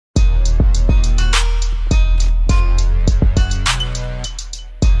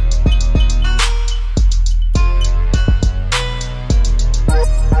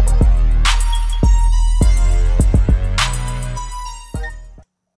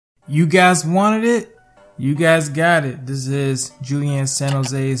You guys wanted it. You guys got it. This is Julian San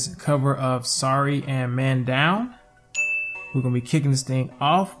Jose's cover of Sorry and Mandown. We're going to be kicking this thing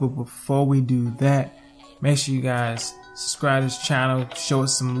off, but before we do that, make sure you guys subscribe to this channel, show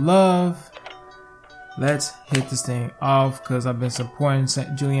us some love. Let's hit this thing off because I've been supporting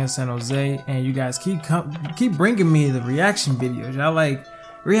Julian San Jose, and you guys keep bringing me the reaction videos. Y'all like,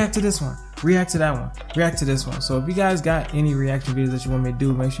 react to this one, react to that one, react to this one. So if you guys got any reaction videos that you want me to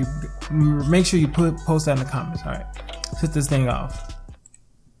do, make sure you post that in the comments. All right, let's hit this thing off.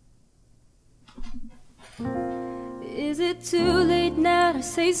 Is it too late now to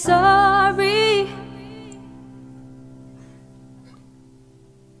say sorry?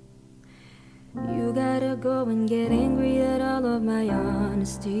 You gotta go and get angry at all of my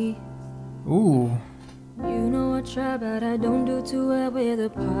honesty. Ooh. You know I try, but I don't do too well with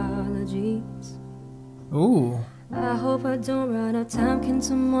apologies. Ooh. I hope I don't run out of time. Can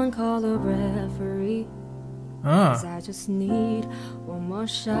someone call a referee? 'Cause I just need one more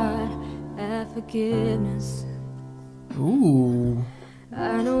shot at forgiveness. Ooh.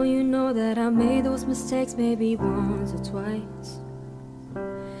 I know you know that I made those mistakes maybe once or twice.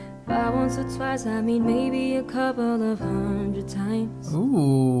 By once or twice, I mean maybe a couple of 100 times.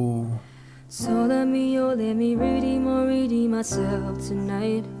 Ooh. So let me redeem myself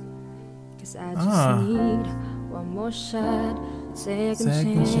tonight. 'Cause I just need one more shot,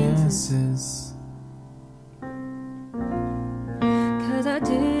 second chances. 'Cause I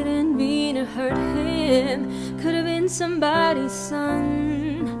didn't mean to hurt him. Could have been somebody's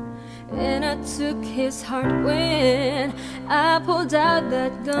son. And I took his heart when I pulled out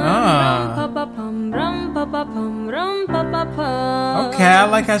that gun. Okay, I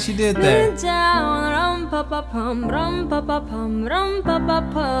like how she did that. Is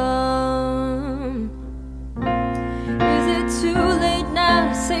it too late now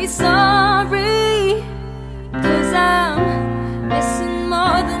to say sorry? 'Cause I'm missing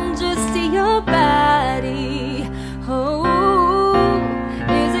more than just your body. Oh,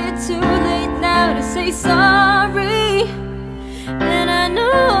 too late now to say sorry. And I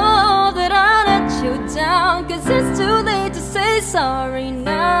know that I let you down, 'cause it's too late to say sorry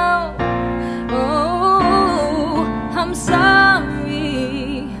now. Oh, I'm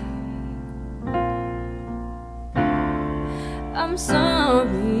sorry. I'm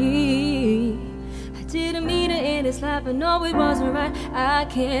sorry. I didn't mean to end this life, I know it wasn't right. I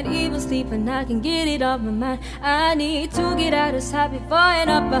can't even sleep and I can get it off my mind. I need to get out of sight before I end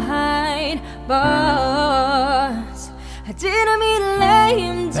up behind bars. I didn't mean to lay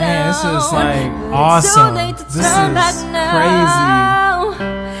him down. Man, this is like awesome. This is crazy.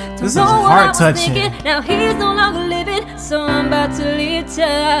 This is heart touching. Now he's no longer living, so I'm about to leave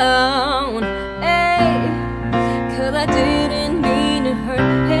town. Hey, 'cause I didn't mean to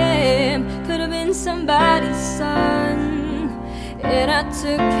hurt him. Could have been somebody's son. And I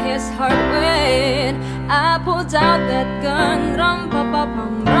took his heart when I pulled out that gun. Rum pa pa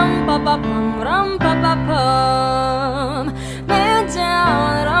pum, rum pa pa pum, rum pa pa pum. Man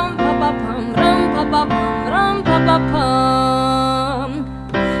down, rum pa pa pum, rum pa pa pum, rum pa pa pum.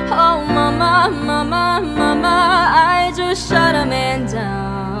 Oh mama, mama, mama, I just shot a man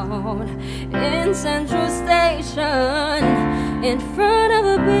down in Central Station in front of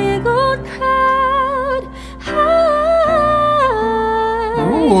a big old crowd.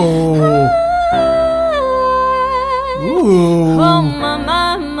 Oh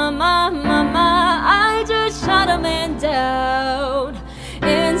mama, mama, mama, I just shot a man down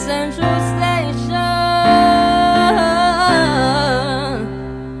in Central Station.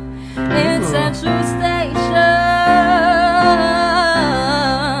 In Central Station.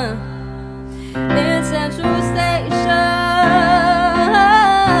 In Central Station.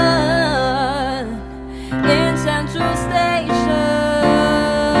 In Central Station.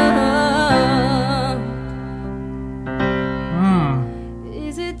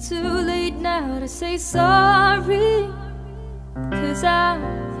 Too late now to say sorry, 'cause I'm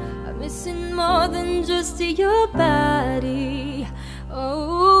missing more than just your body.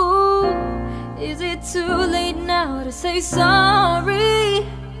 Oh, is it too late now to say sorry?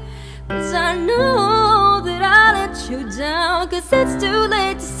 'Cause I know that I let you down, 'cause it's too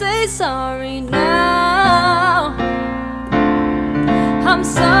late to say sorry now. I'm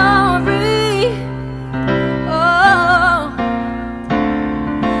sorry. Oh,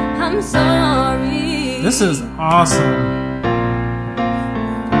 I'm sorry. This is awesome.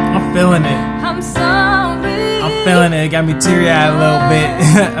 I'm feeling it. I'm sorry. I'm feeling it. It got me teary-eyed a little bit.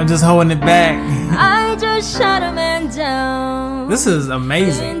 I'm just holding it back. I just shot a man down. This is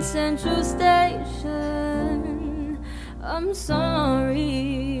amazing. In Central Station. I'm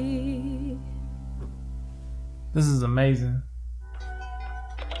sorry. This is amazing.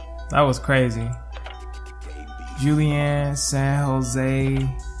 That was crazy. Julian, San Jose,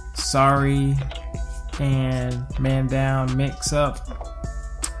 Sorry, and Mandown mix up.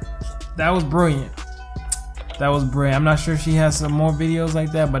 That was brilliant. That was brilliant. I'm not sure if she has some more videos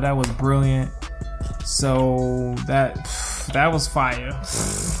like that, but that was brilliant. So that was fire.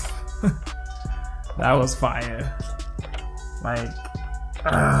 That was fire. Like,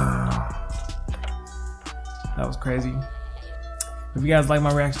 that was crazy. If you guys like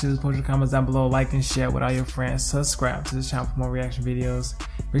my reaction to this, post your comments down below, like and share with all your friends. Subscribe to this channel for more reaction videos.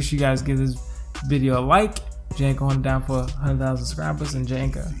 Make sure you guys give this video a like. Janko on down for 100,000 subscribers, and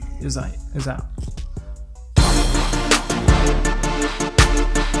Janko is out.